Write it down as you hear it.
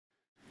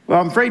Well,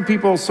 I'm afraid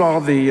people saw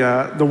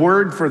the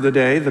word for the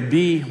day, the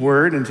B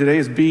word, and today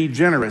is be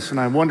generous. And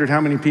I wondered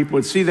how many people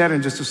would see that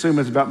and just assume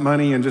it's about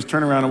money and just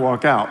turn around and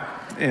walk out.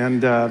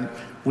 And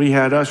we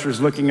had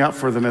ushers looking out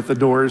for them at the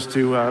doors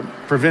to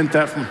prevent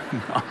that from,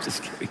 no, I'm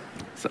just kidding.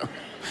 So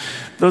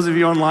those of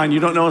you online, you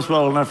don't know us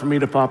well enough for me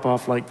to pop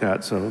off like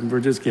that, so we're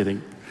just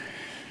kidding.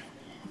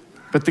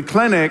 But the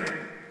clinic,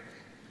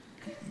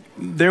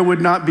 there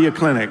would not be a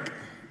clinic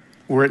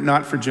were it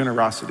not for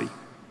generosity.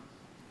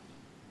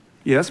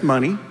 Yes,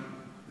 money,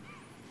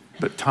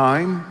 but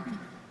time,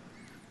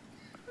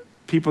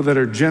 people that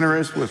are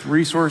generous with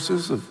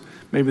resources of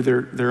maybe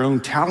their own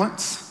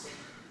talents.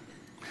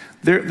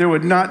 There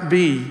would not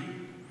be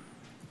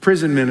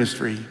prison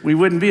ministry. We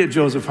wouldn't be at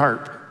Joseph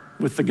Hart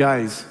with the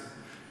guys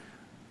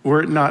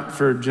were it not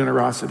for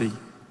generosity.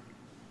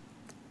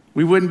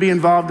 We wouldn't be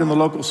involved in the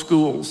local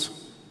schools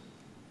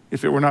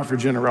if it were not for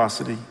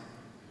generosity.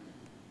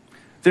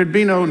 There'd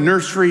be no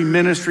nursery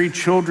ministry,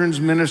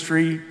 children's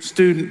ministry,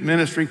 student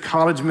ministry,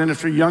 college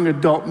ministry, young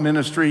adult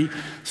ministry,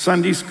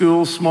 Sunday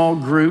school, small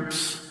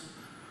groups,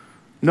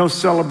 no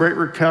Celebrate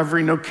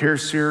Recovery, no care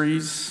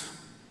series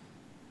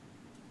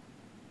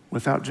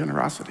without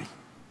generosity.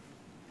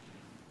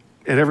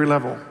 At every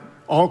level,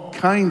 all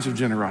kinds of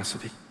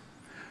generosity.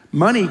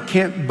 Money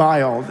can't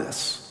buy all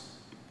this.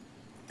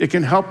 It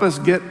can help us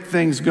get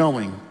things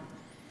going.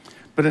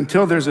 But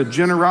until there's a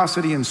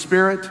generosity in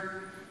spirit,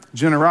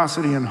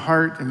 generosity in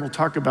heart, and we'll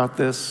talk about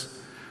this,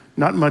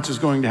 not much is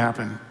going to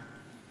happen.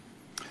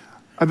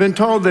 I've been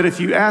told that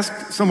if you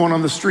ask someone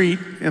on the street,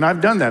 and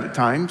I've done that at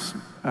times,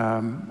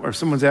 or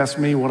someone's asked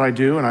me what I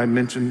do, and I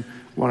mention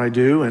what I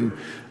do, and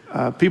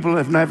people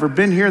have never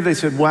been here, they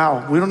said,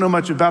 wow, we don't know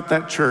much about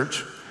that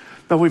church,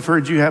 but we've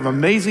heard you have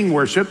amazing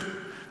worship,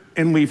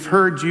 and we've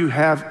heard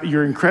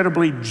you're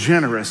incredibly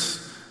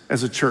generous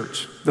as a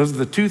church. Those are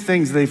the two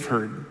things they've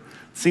heard.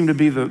 Seem to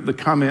be the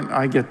comment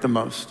I get the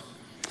most.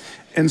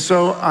 And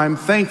so I'm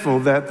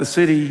thankful that the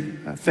city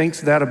thinks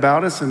that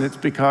about us, and it's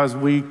because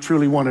we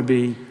truly want to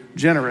be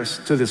generous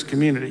to this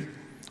community.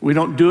 We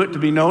don't do it to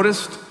be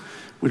noticed.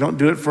 We don't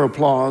do it for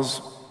applause,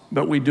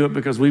 but we do it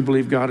because we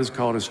believe God has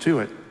called us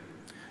to it.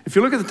 If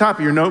you look at the top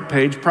of your note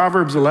page,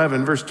 Proverbs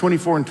 11, verse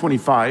 24 and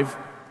 25,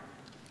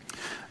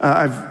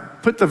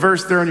 I've put the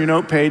verse there on your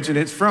note page, and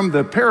it's from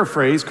the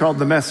paraphrase called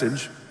The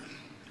Message,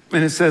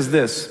 and it says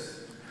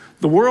this: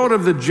 the world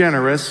of the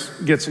generous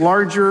gets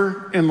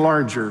larger and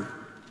larger.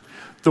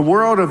 The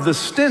world of the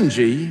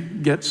stingy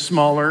gets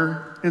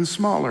smaller and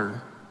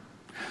smaller.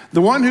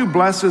 The one who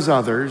blesses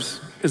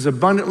others is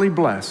abundantly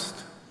blessed.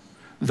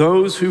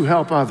 Those who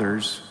help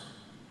others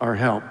are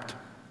helped.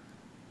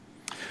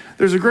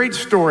 There's a great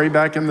story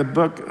back in the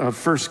book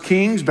of 1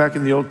 Kings, back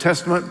in the Old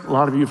Testament. A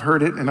lot of you have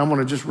heard it, and I want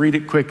to just read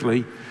it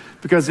quickly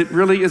because it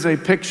really is a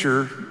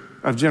picture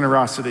of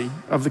generosity,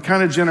 of the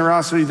kind of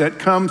generosity that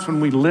comes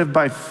when we live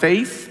by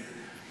faith.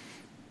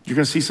 You're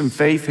going to see some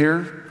faith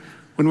here.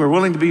 When we're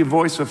willing to be a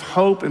voice of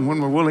hope and when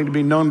we're willing to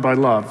be known by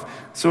love.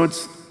 So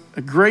it's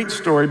a great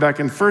story back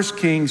in 1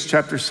 Kings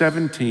chapter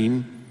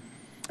 17.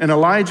 And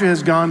Elijah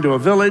has gone to a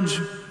village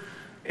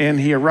and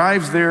he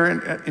arrives there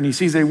and he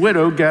sees a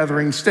widow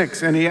gathering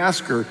sticks. And he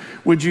asks her,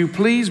 would you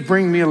please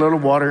bring me a little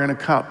water in a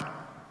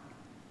cup?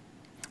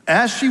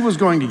 As she was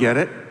going to get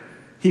it,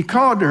 he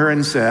called to her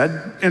and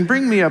said, and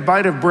bring me a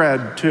bite of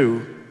bread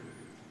too.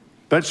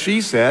 But she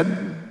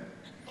said,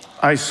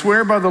 I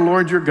swear by the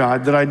Lord your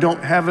God that I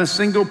don't have a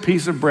single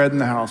piece of bread in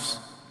the house.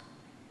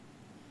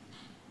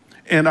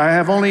 And I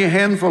have only a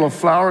handful of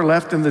flour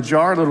left in the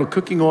jar, a little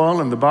cooking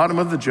oil in the bottom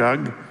of the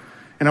jug.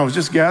 And I was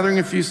just gathering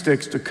a few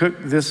sticks to cook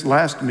this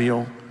last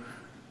meal,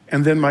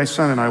 and then my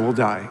son and I will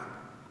die.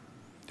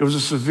 There was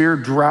a severe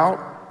drought,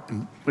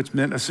 which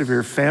meant a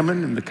severe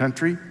famine in the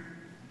country.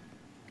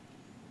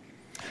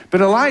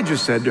 But Elijah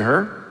said to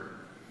her,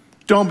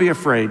 don't be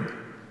afraid.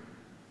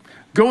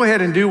 Go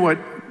ahead and do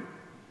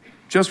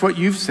just what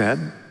you've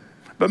said,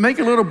 but make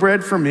a little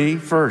bread for me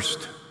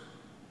first.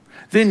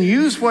 Then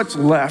use what's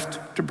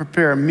left to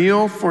prepare a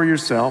meal for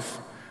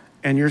yourself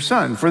and your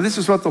son. For this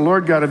is what the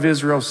Lord God of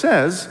Israel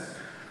says,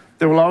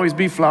 there will always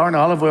be flour and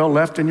olive oil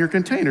left in your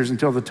containers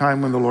until the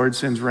time when the Lord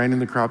sends rain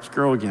and the crops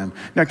grow again.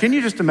 Now, can you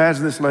just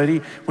imagine this lady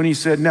when he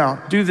said, now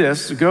do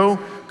this, go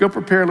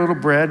prepare a little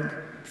bread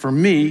for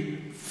me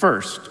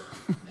first.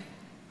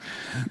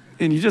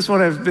 And you just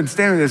want to have been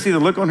standing there, see the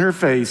look on her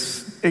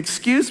face.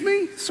 Excuse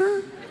me,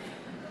 sir?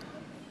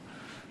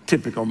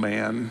 Typical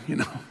man, you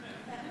know.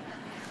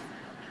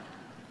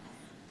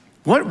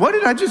 What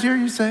did I just hear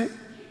you say?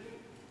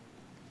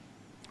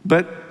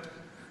 But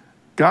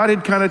God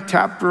had kind of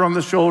tapped her on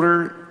the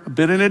shoulder a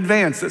bit in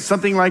advance that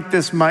something like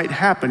this might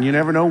happen. You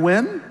never know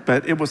when,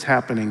 but it was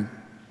happening.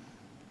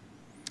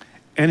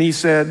 And he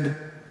said,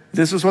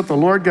 this is what the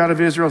Lord God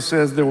of Israel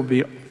says, there will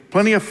be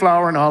plenty of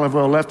flour and olive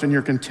oil left in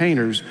your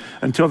containers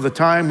until the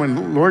time when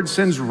the Lord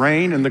sends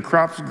rain and the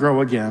crops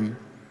grow again.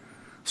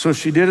 So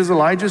she did as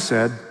Elijah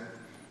said,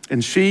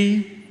 and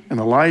she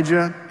and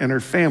Elijah and her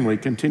family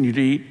continued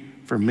to eat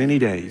for many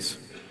days.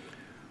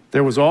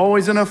 There was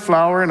always enough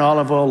flour and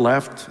olive oil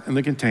left in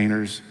the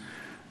containers.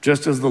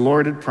 just as the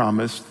Lord had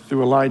promised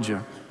through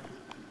Elijah.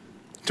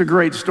 It's a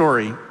great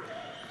story.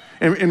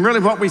 And really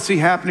what we see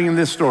happening in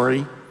this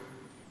story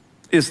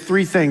is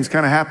three things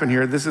kind of happen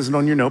here. This isn't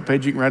on your note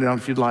page. You can write it down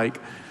if you'd like.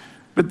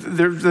 But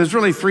there's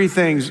really three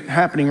things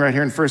happening right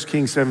here in 1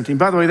 Kings 17.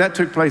 By the way, that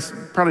took place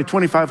probably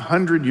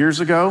 2,500 years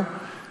ago.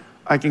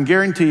 I can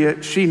guarantee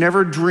it, she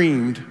never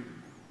dreamed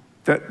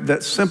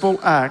that simple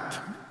act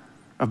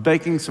of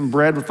baking some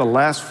bread with the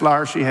last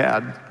flour she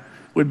had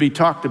would be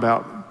talked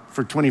about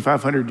for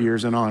 2,500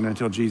 years and on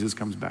until Jesus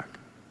comes back.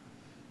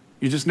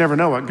 You just never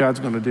know what God's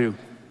going to do.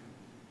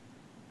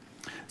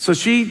 So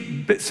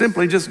she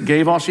simply just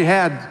gave all she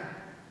had.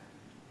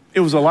 It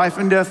was a life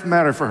and death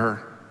matter for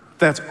her.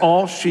 That's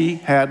all she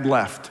had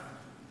left.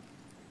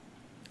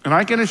 And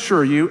I can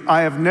assure you,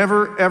 I have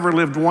never, ever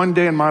lived one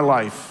day in my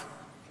life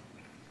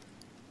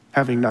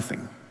having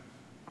nothing.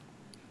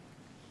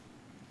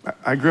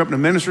 I grew up in a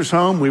minister's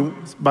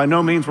home. By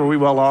no means were we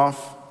well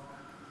off.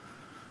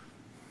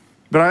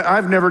 But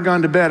I've never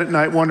gone to bed at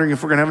night wondering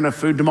if we're going to have enough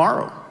food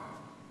tomorrow.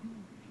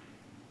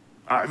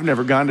 I've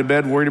never gone to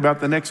bed worried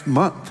about the next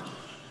month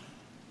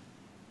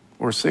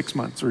or 6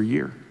 months or a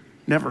year.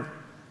 Never.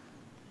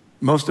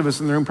 Most of us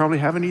in the room probably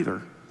haven't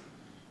either.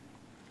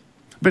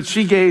 But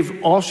she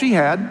gave all she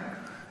had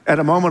at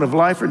a moment of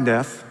life or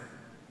death.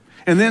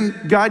 And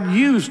then God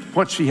used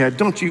what she had.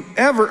 Don't you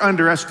ever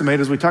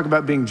underestimate, as we talk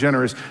about being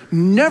generous,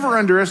 never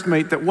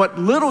underestimate that what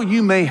little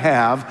you may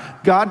have,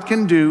 God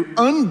can do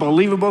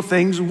unbelievable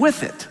things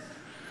with it.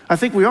 I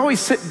think we always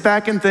sit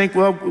back and think,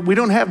 well, we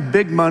don't have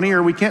big money,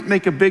 or we can't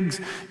make a big,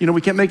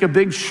 we can't make a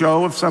big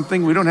show of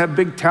something. We don't have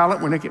big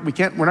talent. We're not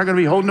going to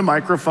be holding a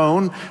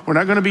microphone. We're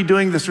not going to be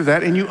doing this or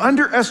that. And you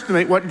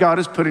underestimate what God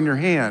has put in your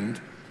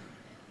hand.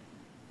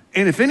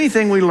 And if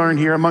anything we learn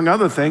here, among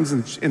other things,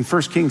 in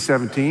 1 Kings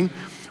 17,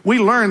 we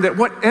learn that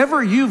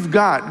whatever you've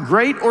got,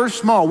 great or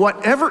small,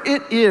 whatever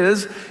it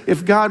is,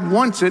 if God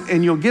wants it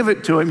and you'll give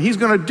it to him, he's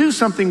going to do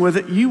something with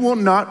it you will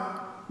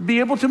not be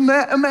able to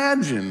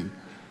imagine.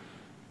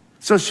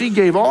 So she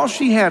gave all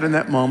she had in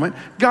that moment.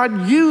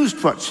 God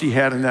used what she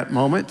had in that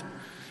moment.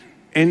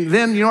 And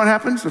then you know what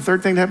happens? The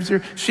third thing that happens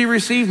here, she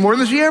received more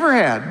than she ever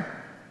had.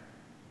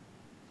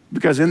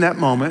 Because in that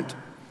moment,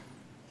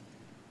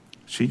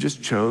 she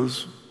just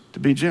chose to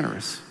be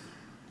generous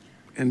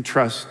and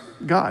trust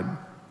God.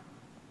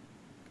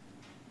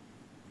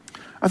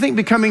 I think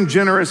becoming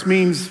generous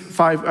means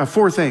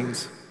four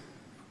things.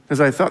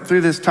 As I thought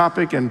through this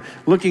topic and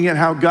looking at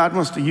how God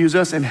wants to use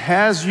us and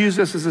has used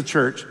us as a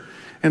church.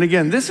 And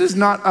again, this is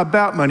not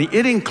about money.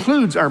 It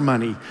includes our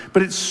money,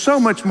 but it's so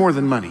much more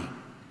than money.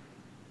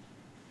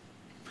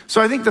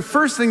 So I think the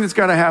first thing that's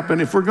got to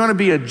happen, if we're going to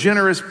be a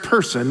generous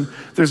person,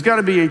 there's got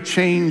to be a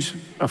change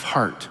of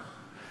heart.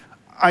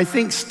 I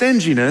think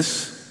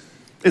stinginess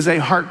is a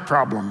heart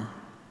problem.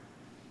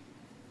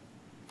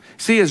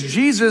 See, as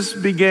Jesus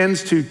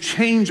begins to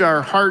change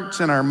our hearts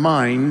and our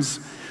minds,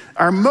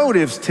 our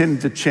motives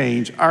tend to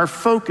change. Our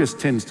focus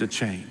tends to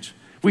change.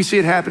 We see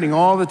it happening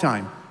all the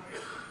time.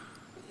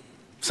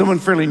 Someone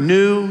fairly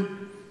new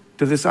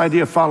to this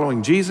idea of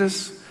following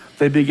Jesus,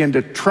 they begin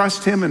to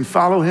trust him and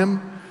follow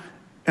him,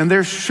 and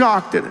they're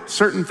shocked at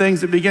certain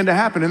things that begin to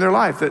happen in their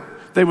life that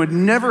they would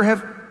never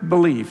have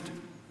believed.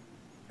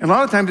 And a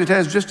lot of times it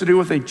has just to do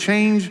with a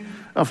change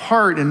of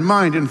heart and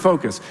mind and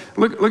focus.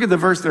 Look at the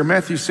verse there,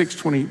 Matthew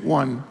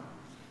 6:21.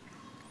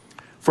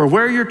 For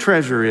where your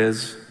treasure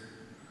is,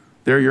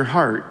 there your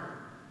heart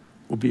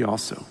will be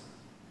also.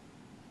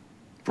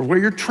 For where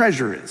your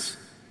treasure is,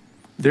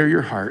 there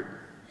your heart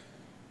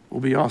will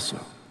be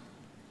also.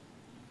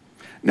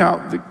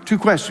 Now, the two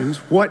questions.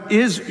 What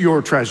is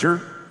your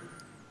treasure?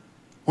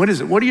 What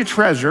is it? What do you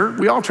treasure?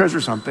 We all treasure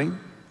something.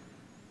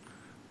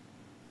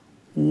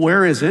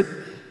 Where is it?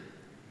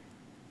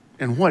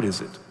 And what is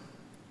it?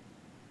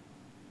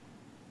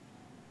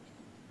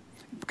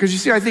 Because you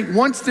see, I think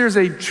once there's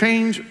a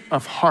change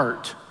of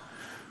heart,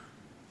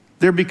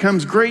 there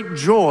becomes great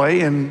joy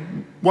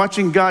in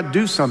watching God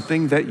do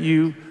something that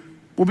you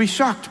will be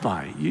shocked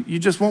by. You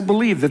just won't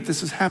believe that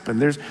this has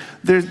happened.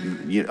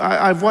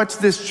 I've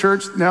watched this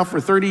church now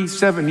for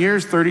 37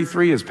 years,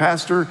 33 as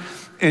pastor,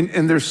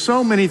 and there's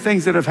so many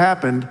things that have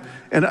happened.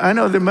 And I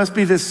know there must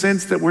be this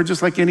sense that we're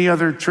just like any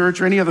other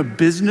church or any other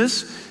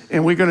business,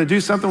 and we're going to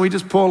do something, we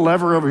just pull a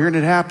lever over here and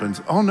it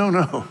happens. Oh,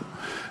 no.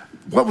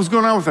 What was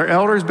going on with our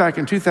elders back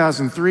in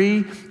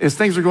 2003 is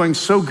things are going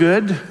so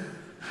good.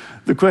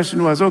 The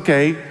question was,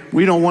 okay,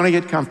 we don't want to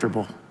get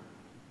comfortable.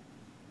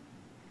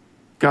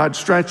 God,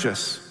 stretch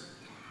us.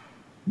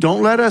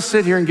 Don't let us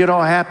sit here and get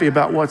all happy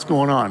about what's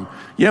going on.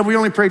 Yeah, we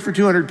only prayed for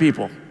 200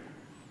 people.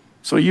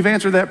 So you've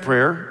answered that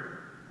prayer.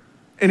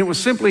 And it was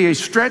simply a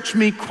stretch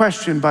me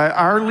question by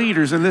our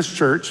leaders in this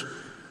church,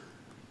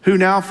 who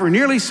now for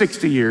nearly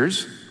 60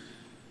 years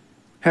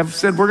have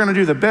said, we're going to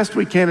do the best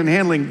we can in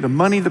handling the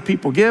money the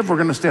people give. We're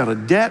going to stay out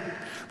of debt.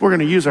 We're going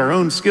to use our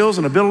own skills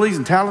and abilities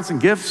and talents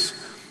and gifts.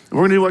 And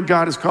we're going to do what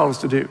God has called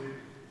us to do.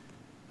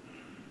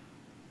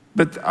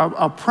 But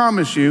I'll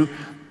promise you,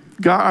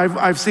 God,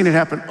 I've seen it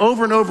happen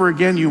over and over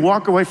again. You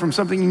walk away from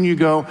something and you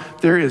go,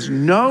 there is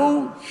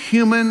no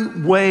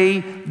human way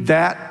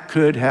that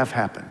could have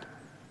happened.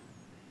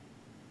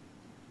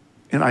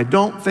 And I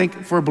don't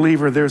think for a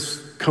believer there's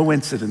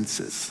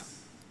coincidences.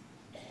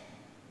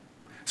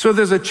 So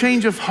there's a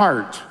change of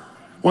heart.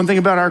 One thing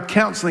about our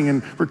counseling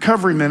and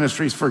recovery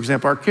ministries, for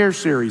example, our care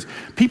series,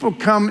 people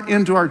come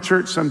into our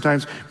church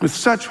sometimes with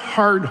such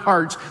hard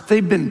hearts.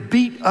 They've been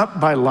beat up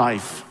by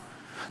life.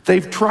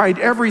 They've tried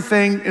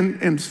everything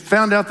and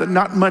found out that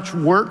not much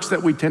works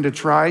that we tend to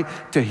try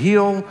to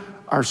heal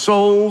our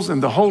souls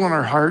and the hole in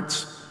our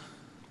hearts.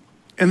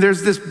 And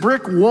there's this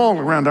brick wall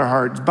around our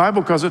hearts. The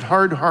Bible calls it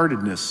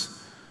hard-heartedness.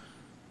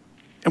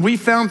 And we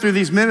found through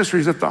these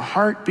ministries that the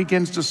heart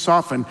begins to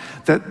soften,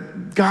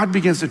 that God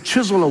begins to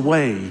chisel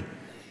away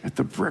at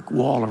the brick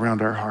wall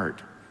around our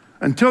heart.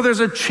 Until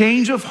there's a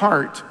change of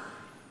heart,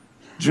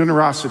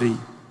 generosity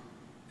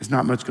is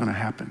not much going to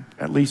happen,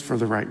 at least for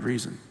the right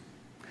reason.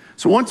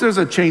 So once there's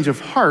a change of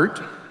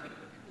heart,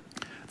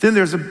 then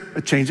there's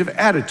a change of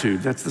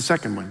attitude. That's the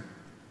second one.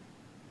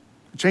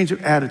 A change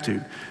of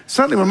attitude.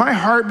 Suddenly, when my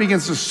heart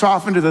begins to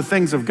soften to the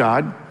things of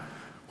God,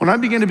 when I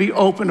begin to be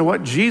open to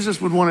what Jesus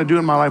would want to do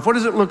in my life, what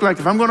does it look like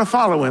if I'm going to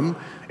follow him?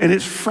 And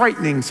it's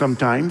frightening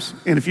sometimes.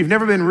 And if you've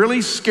never been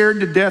really scared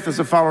to death as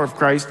a follower of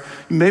Christ,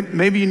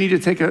 maybe you need to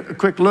take a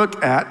quick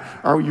look at,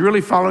 are you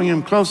really following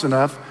him close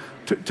enough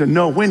to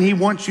know when he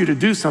wants you to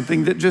do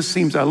something that just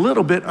seems a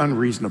little bit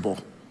unreasonable?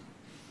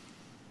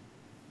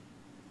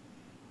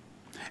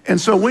 And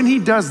so when he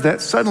does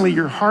that, suddenly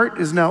your heart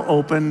is now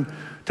open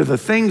to the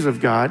things of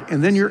God,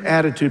 and then your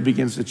attitude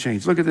begins to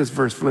change. Look at this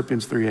verse,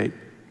 Philippians 3:8.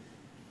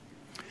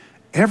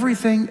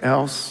 Everything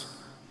else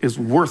is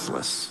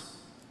worthless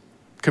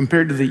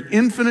compared to the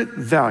infinite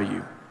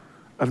value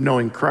of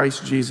knowing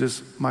Christ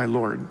Jesus, my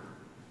Lord.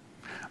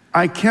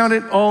 I count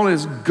it all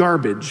as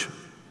garbage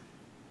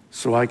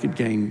so I could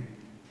gain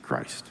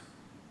Christ.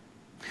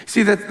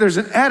 See, that there's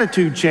an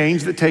attitude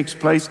change that takes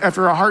place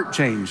after a heart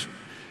change.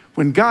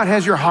 When God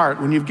has your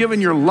heart, when you've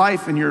given your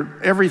life and your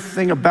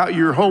everything about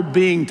your whole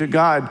being to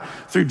God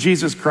through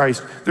Jesus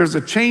Christ, there's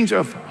a change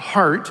of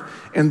heart,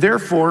 and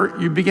therefore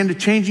you begin to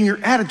changing your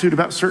attitude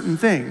about certain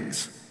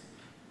things.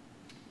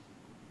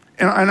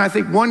 And I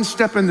think one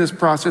step in this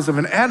process of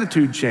an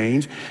attitude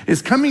change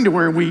is coming to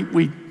where we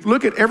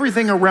look at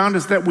everything around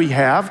us that we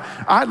have.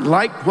 I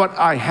like what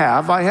I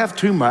have. I have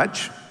too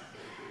much.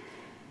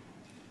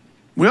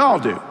 We all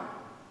do.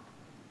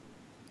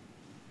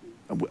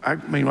 I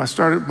mean, I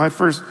started my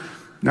first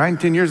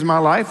 9-10 years of my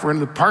life were in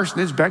the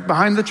parsonage back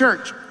behind the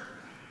church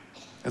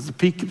as a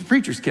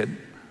preacher's kid.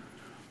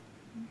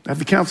 I have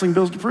the counseling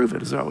bills to prove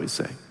it, as I always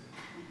say.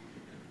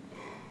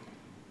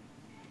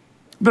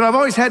 But I've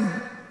always had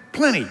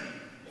plenty.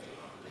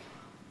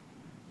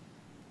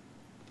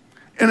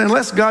 And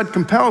unless God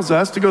compels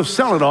us to go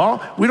sell it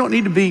all, we don't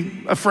need to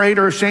be afraid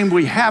or ashamed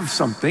we have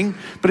something.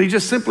 But he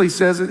just simply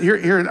says,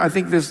 here, and I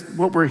think this,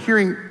 what we're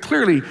hearing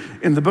clearly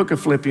in the book of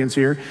Philippians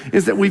here,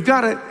 is that we've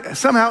got to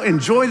somehow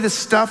enjoy the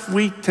stuff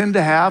we tend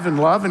to have and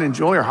love and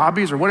enjoy, our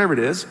hobbies or whatever it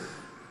is.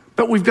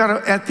 But we've got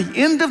to, at the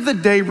end of the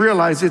day,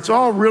 realize it's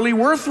all really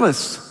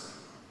worthless.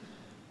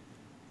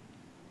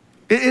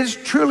 It is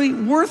truly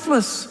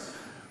worthless.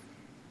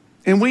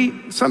 And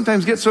we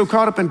sometimes get so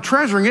caught up in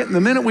treasuring it, and the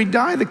minute we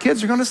die, the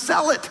kids are going to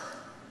sell it.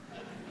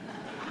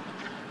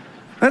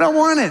 They don't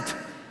want it.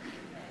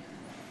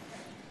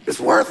 It's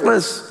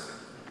worthless.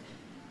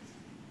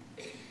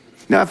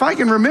 Now, if I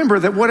can remember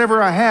that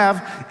whatever I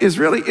have is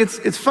really,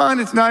 it's fun,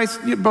 it's nice,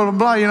 blah, blah,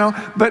 blah, you know,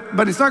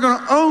 but it's not going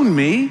to own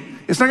me.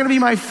 It's not going to be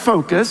my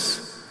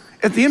focus.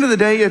 At the end of the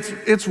day,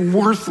 it's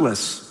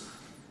worthless.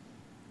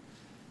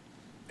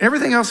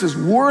 Everything else is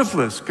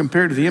worthless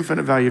compared to the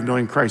infinite value of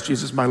knowing Christ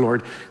Jesus, my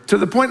Lord, to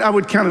the point I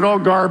would count it all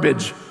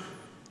garbage.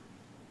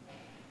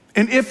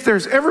 And if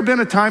there's ever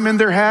been a time, and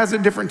there has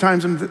at different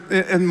times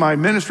in my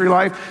ministry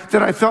life,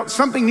 that I felt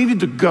something needed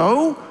to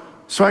go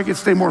so I could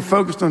stay more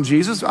focused on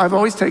Jesus, I've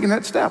always taken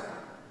that step,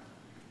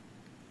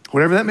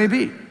 whatever that may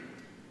be.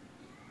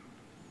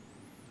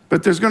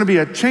 But there's going to be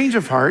a change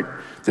of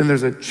heart, then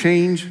there's a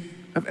change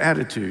of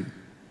attitude.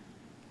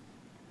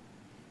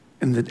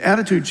 And the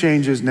attitude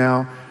changes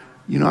now.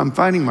 You know, I'm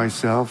finding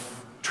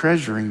myself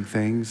treasuring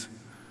things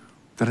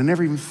that I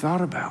never even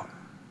thought about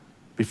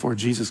before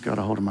Jesus got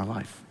a hold of my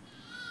life.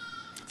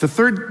 The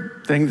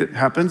third thing that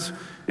happens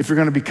if you're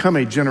going to become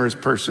a generous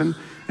person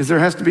is there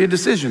has to be a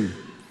decision.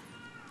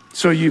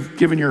 So you've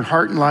given your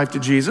heart and life to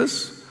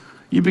Jesus.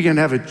 You begin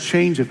to have a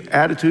change of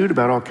attitude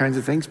about all kinds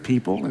of things,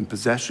 people and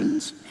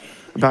possessions,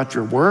 about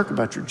your work,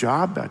 about your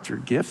job, about your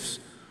gifts.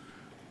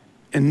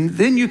 And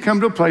then you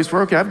come to a place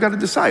where, okay, I've got to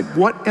decide,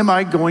 what am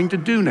I going to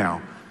do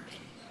now?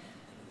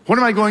 What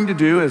am I going to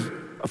do as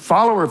a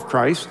follower of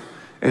Christ,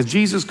 as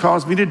Jesus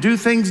calls me to do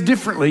things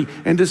differently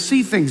and to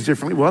see things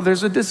differently? Well,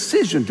 there's a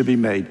decision to be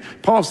made.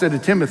 Paul said to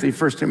Timothy,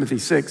 1 Timothy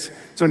 6,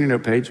 it's on your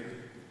note page,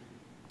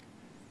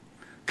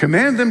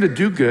 command them to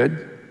do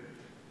good,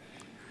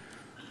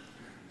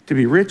 to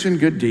be rich in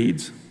good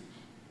deeds,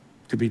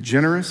 to be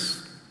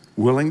generous,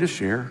 willing to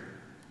share,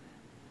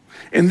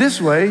 In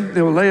this way,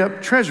 they will lay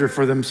up treasure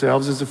for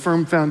themselves as a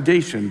firm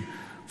foundation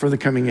for the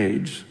coming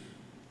age,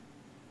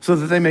 so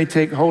that they may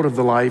take hold of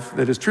the life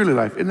that is truly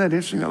life. Isn't that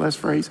interesting, that last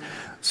phrase?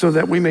 So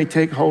that we may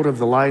take hold of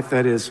the life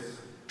that is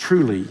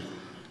truly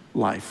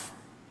life.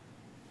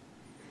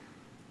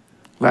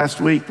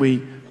 Last week,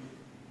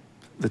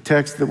 the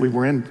text that we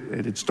were in,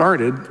 it had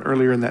started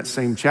earlier in that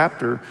same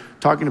chapter,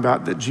 talking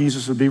about that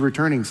Jesus would be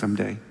returning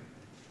someday.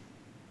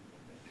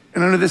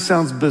 And I know this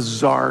sounds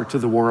bizarre to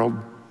the world.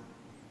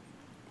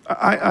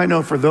 I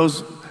know for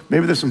those,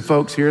 maybe there's some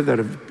folks here that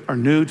are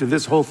new to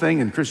this whole thing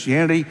in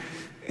Christianity,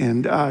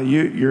 and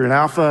you're an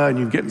alpha and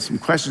you're getting some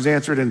questions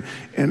answered.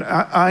 And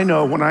I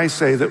know when I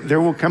say that there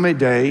will come a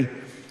day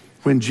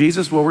when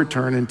Jesus will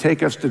return and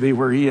take us to be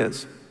where he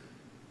is.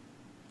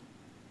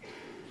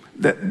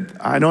 That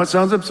I know it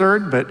sounds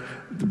absurd, but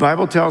the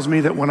Bible tells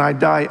me that when I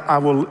die, I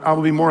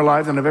will be more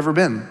alive than I've ever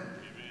been. Amen.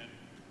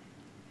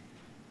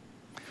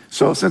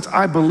 So since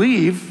I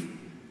believe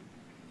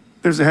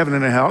there's a heaven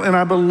and a hell, and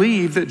I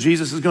believe that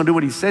Jesus is going to do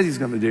what he says he's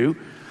going to do,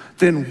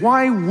 then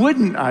why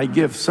wouldn't I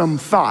give some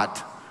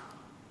thought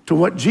to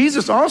what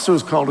Jesus also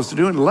has called us to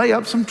do and lay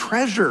up some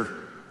treasure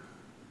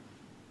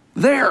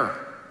there?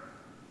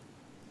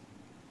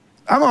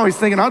 I'm always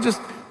thinking,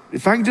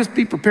 if I can just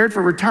be prepared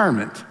for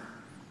retirement.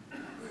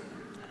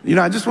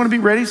 I just want to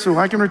be ready so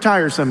I can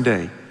retire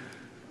someday.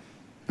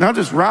 And I'll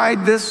just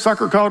ride this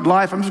sucker called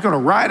life. I'm just going to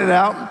ride it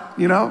out,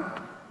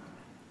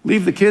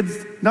 leave the kids,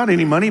 not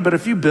any money, but a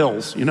few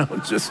bills,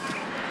 just.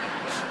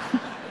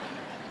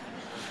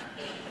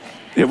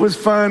 It was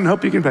fun.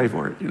 Hope you can pay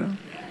for it,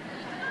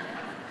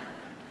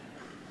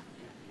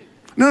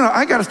 No,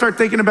 I got to start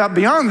thinking about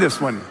beyond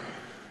this one.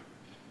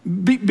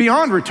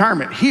 Beyond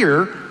retirement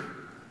here,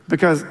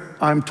 because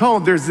I'm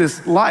told there's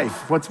this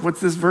life. What's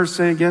this verse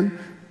say again?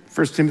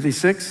 1 Timothy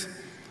 6.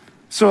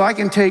 So I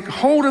can take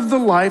hold of the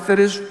life that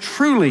is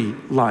truly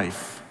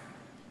life.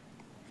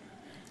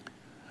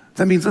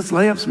 That means let's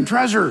lay up some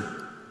treasure.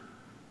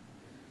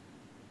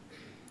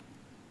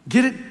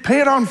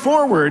 Pay it on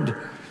forward.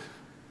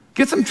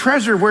 Get some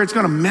treasure where it's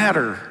going to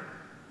matter.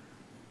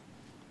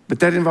 But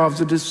that involves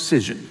a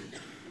decision.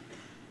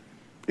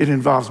 It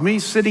involves me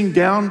sitting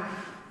down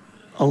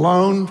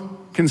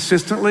alone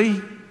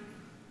consistently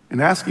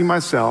and asking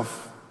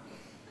myself,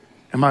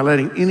 am I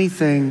letting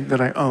anything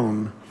that I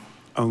own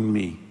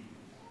me?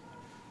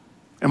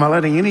 Am I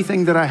letting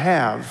anything that I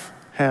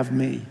have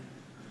me?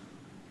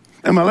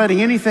 Am I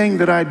letting anything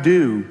that I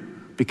do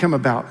become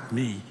about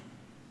me?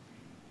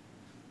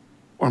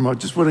 Or am I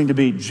just willing to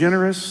be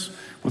generous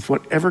with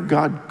whatever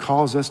God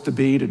calls us to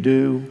be, to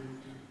do?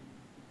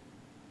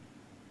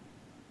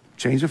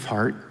 Change of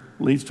heart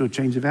leads to a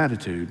change of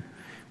attitude,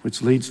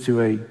 which leads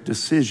to a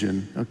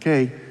decision.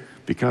 Okay,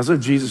 because of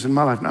Jesus in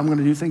my life, I'm going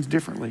to do things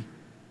differently.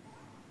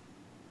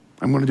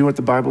 I'm going to do what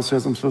the Bible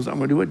says I'm supposed to. I'm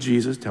going to do what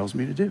Jesus tells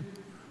me to do.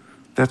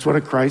 That's what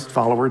a Christ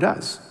follower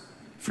does.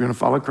 If you're going to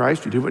follow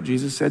Christ, you do what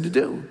Jesus said to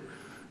do.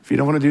 If you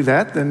don't want to do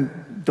that,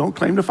 then don't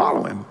claim to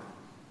follow him.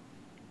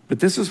 But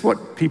this is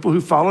what people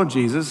who follow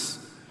Jesus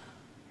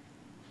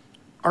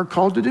are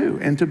called to do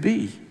and to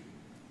be.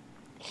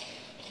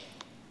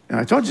 And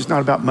I told you it's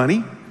not about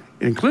money.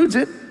 It includes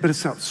it, but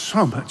it's about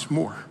so much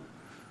more.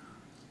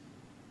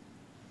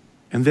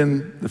 And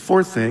then the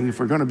fourth thing, if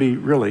we're going to be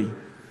really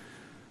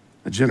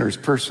a generous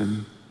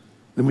person,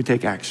 then we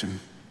take action.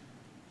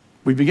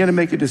 We begin to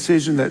make a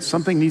decision that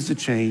something needs to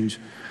change,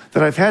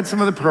 that I've had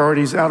some of the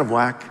priorities out of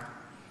whack,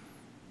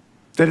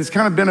 that it's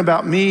kind of been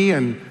about me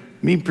and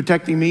me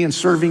protecting me and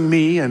serving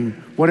me and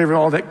whatever,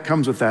 all that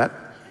comes with that.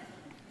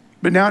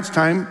 But now it's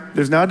time,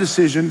 there's now a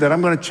decision that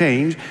I'm going to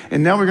change,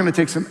 and now we're going to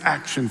take some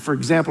action. For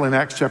example, in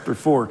Acts chapter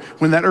 4,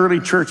 when that early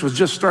church was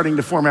just starting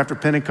to form after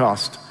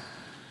Pentecost,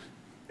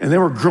 and they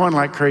were growing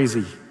like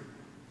crazy.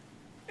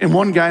 And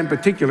one guy in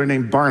particular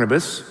named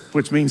Barnabas,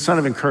 which means son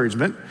of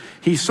encouragement,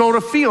 he sold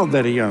a field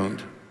that he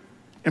owned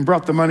and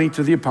brought the money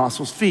to the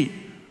apostles' feet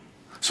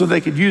so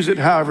they could use it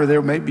however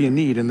there may be a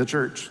need in the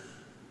church.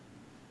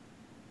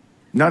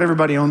 Not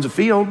everybody owns a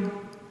field,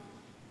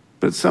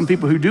 but some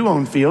people who do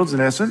own fields,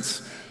 in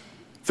essence,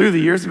 through the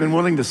years have been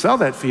willing to sell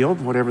that field,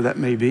 whatever that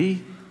may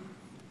be,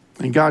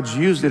 and God's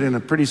used it in a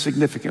pretty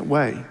significant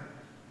way.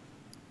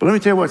 But let me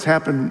tell you what's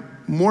happened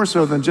more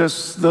so than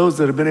just those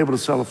that have been able to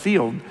sell a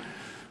field.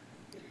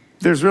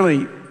 There's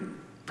really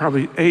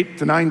probably 8,000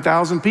 to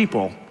 9,000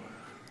 people.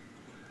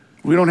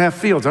 We don't have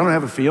fields. I don't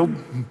have a field.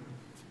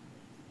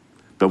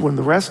 But when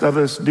the rest of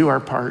us do our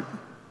part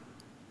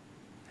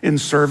in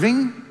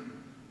serving,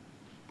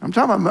 I'm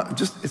talking about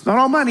it's not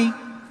all money.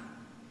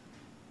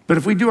 But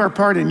if we do our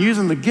part in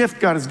using the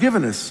gift God has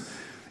given us,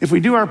 if we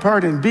do our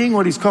part in being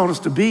what he's called us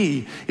to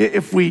be,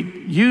 if we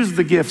use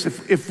the gifts,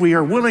 if we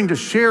are willing to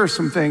share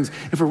some things,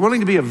 if we're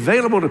willing to be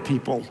available to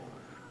people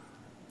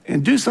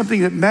and do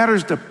something that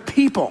matters to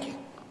people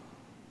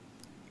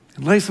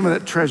and lay some of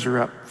that treasure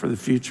up for the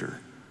future,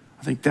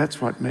 I think that's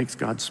what makes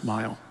God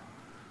smile,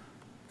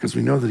 because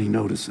we know that he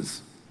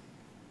notices.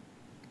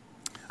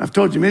 I've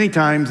told you many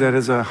times that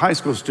as a high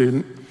school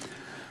student,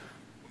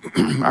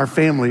 our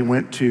family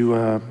went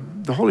to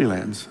the Holy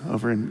Lands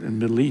over in the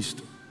Middle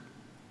East,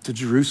 to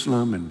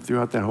Jerusalem and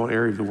throughout that whole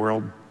area of the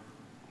world.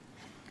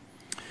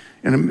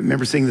 And I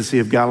remember seeing the Sea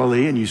of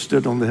Galilee, and you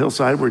stood on the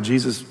hillside where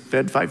Jesus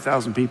fed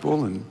 5,000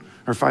 people,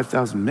 or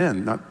 5,000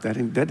 men. That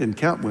didn't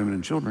count women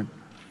and children.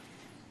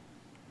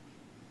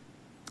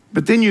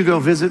 But then you go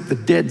visit the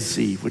Dead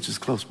Sea, which is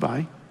close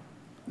by.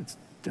 It's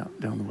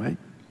down the way.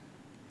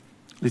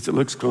 At least it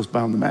looks close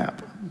by on the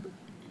map.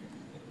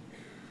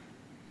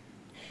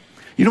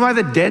 You know why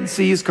the Dead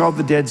Sea is called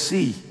the Dead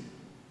Sea?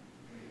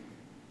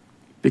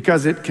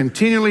 Because it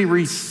continually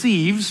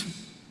receives,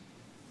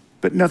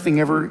 but nothing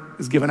ever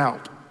is given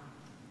out.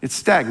 It's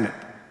stagnant.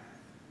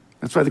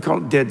 That's why they call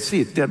it Dead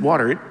Sea. It's dead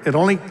water. It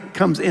only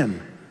comes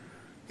in.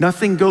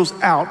 Nothing goes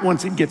out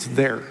once it gets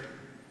there.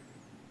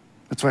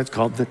 That's why it's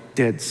called the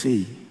Dead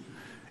Sea.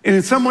 And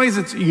in some ways,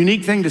 it's a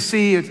unique thing to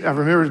see. I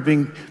remember it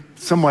being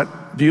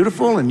somewhat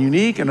beautiful and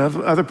unique, and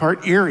other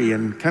part eerie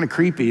and kind of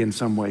creepy in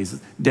some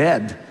ways.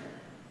 Dead.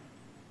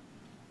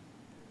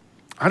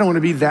 I don't want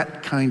to be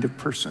that kind of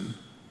person.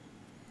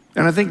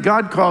 And I think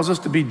God calls us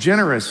to be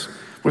generous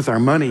with our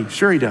money.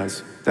 Sure he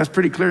does. That's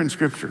pretty clear in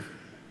Scripture.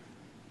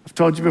 I've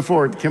told you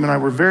before, Kim and I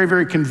were very,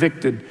 very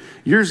convicted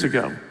years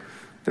ago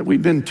that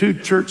we've been two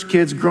church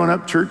kids,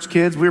 grown-up church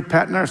kids. We were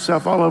patting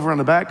ourselves all over on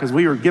the back because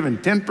we were given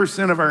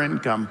 10% of our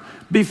income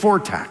before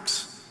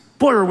tax.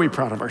 Boy, were we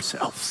proud of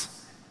ourselves.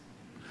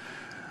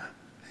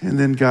 And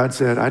then God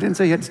said, I didn't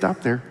say you had to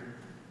stop there.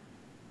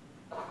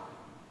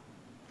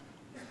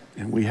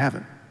 And we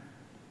haven't.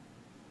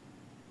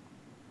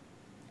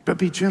 But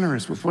be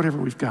generous with whatever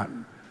we've got.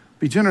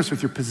 Be generous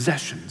with your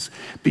possessions.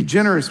 Be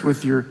generous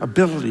with your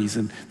abilities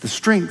and the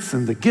strengths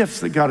and the gifts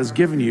that God has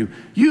given you.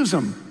 Use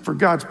them for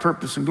God's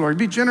purpose and glory.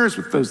 Be generous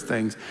with those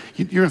things.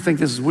 You're going to think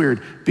this is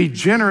weird. Be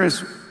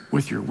generous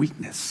with your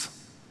weakness.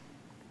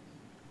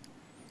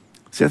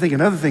 See, I think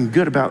another thing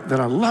good that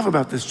I love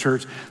about this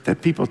church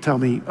that people tell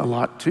me a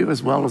lot too,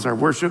 as well as our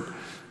worship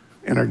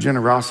and our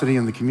generosity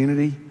in the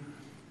community,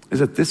 is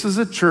that this is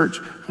a church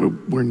where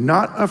we're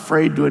not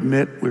afraid to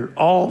admit we're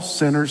all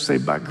sinners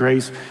saved by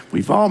grace.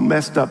 We've all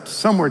messed up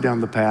somewhere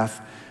down the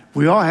path.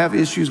 We all have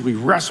issues we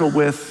wrestle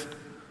with.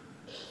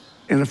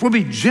 And if we'll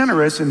be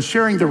generous in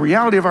sharing the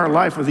reality of our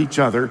life with each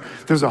other,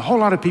 there's a whole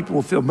lot of people who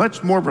will feel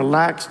much more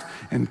relaxed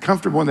and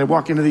comfortable when they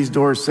walk into these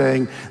doors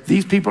saying,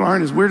 these people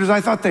aren't as weird as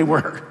I thought they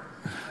were.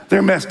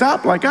 They're messed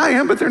up like I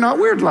am, but they're not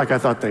weird like I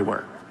thought they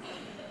were.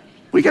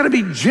 We got to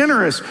be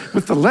generous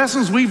with the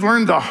lessons we've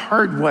learned the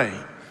hard way.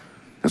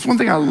 That's one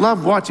thing I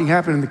love watching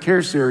happen in the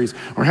Care series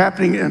or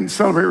happening in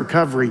Celebrate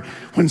Recovery.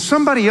 When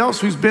somebody else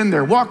who's been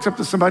there walks up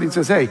to somebody and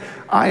says, hey,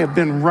 I have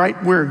been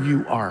right where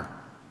you are.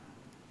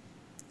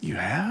 You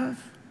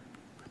have?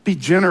 Be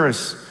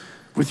generous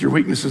with your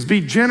weaknesses.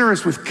 Be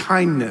generous with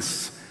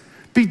kindness.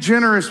 Be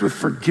generous with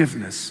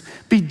forgiveness.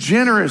 Be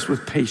generous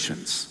with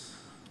patience.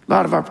 A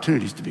lot of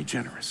opportunities to be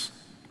generous.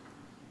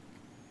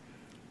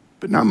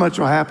 But not much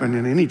will happen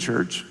in any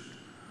church,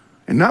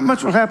 and not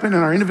much will happen in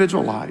our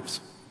individual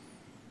lives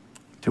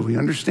till we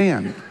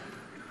understand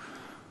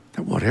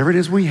that whatever it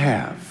is we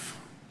have,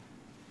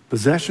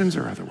 possessions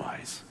or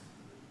otherwise,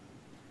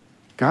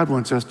 God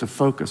wants us to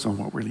focus on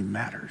what really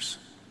matters.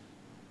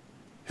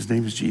 His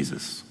name is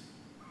Jesus.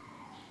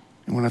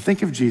 And when I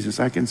think of Jesus,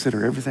 I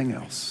consider everything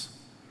else,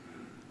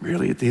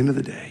 really at the end of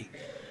the day,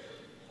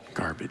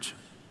 garbage.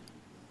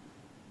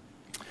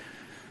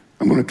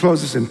 I'm going to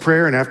close this in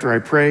prayer, and after I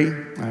pray,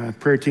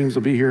 prayer teams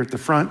will be here at the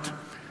front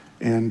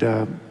and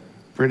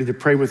ready to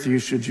pray with you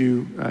should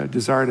you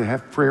desire to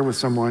have prayer with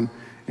someone.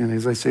 And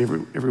as I say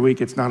every week,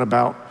 it's not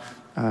about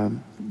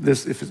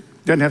this. If it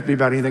doesn't have to be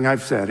about anything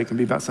I've said, it can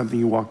be about something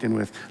you walked in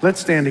with.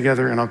 Let's stand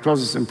together, and I'll close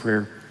this in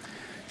prayer.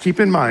 Keep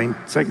in mind,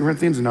 2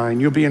 Corinthians 9,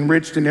 you'll be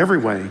enriched in every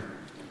way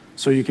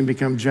so you can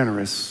become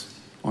generous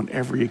on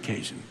every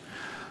occasion.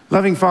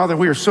 Loving Father,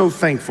 we are so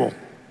thankful.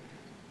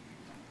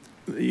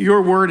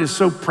 Your word is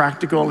so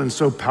practical and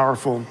so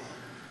powerful,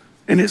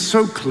 and it's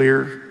so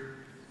clear.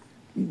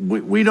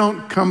 We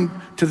don't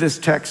come to this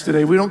text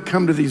today. We don't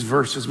come to these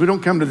verses. We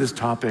don't come to this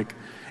topic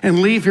and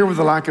leave here with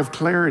a lack of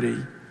clarity.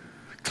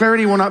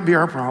 Clarity will not be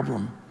our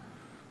problem.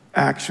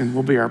 Action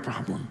will be our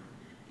problem.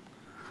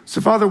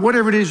 So Father,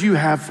 whatever it is you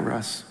have for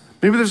us,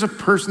 maybe there's a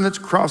person that's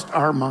crossed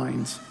our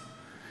minds.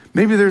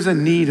 Maybe there's a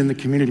need in the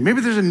community. Maybe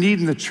there's a need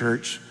in the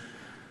church.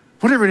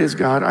 Whatever it is,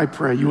 God, I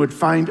pray you would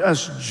find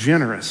us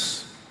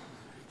generous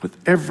with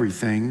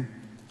everything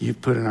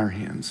you've put in our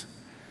hands.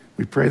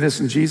 We pray this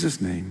in Jesus'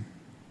 name.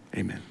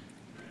 Amen.